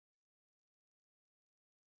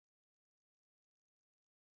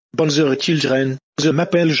Bonjour children, je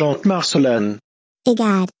m'appelle Jacques Marcellin.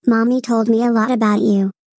 Egad, Mommy told me a lot about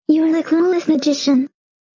you. You're the coolest magician.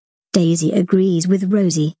 Daisy agrees with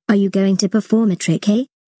Rosie. Are you going to perform a trick, eh?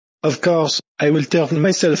 Of course, I will turn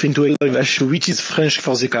myself into a vache, which is French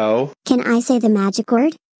for the cow. Can I say the magic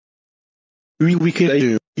word? Oui,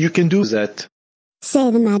 Caillou, you can do that.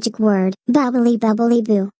 Say the magic word, bubbly bubbly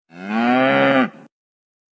boo.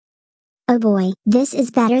 Oh boy, this is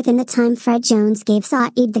better than the time Fred Jones gave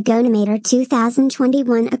Saeed the Gonamator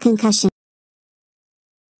 2021 a concussion.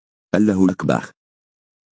 الله أكبر.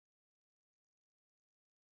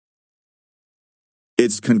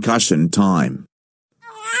 It's concussion time.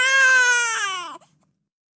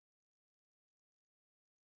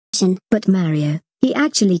 But Mario, he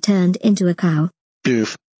actually turned into a cow.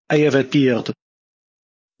 Poof, I have appeared.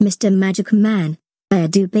 Mr. Magic Man, where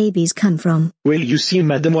do babies come from? Well, you see,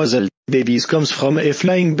 mademoiselle, babies comes from a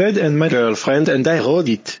flying bed and my girlfriend and I wrote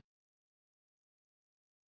it.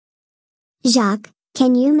 Jacques,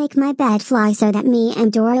 can you make my bed fly so that me and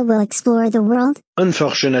Dora will explore the world?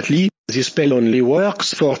 Unfortunately, this spell only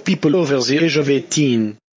works for people over the age of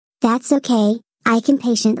 18. That's okay, I can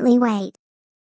patiently wait.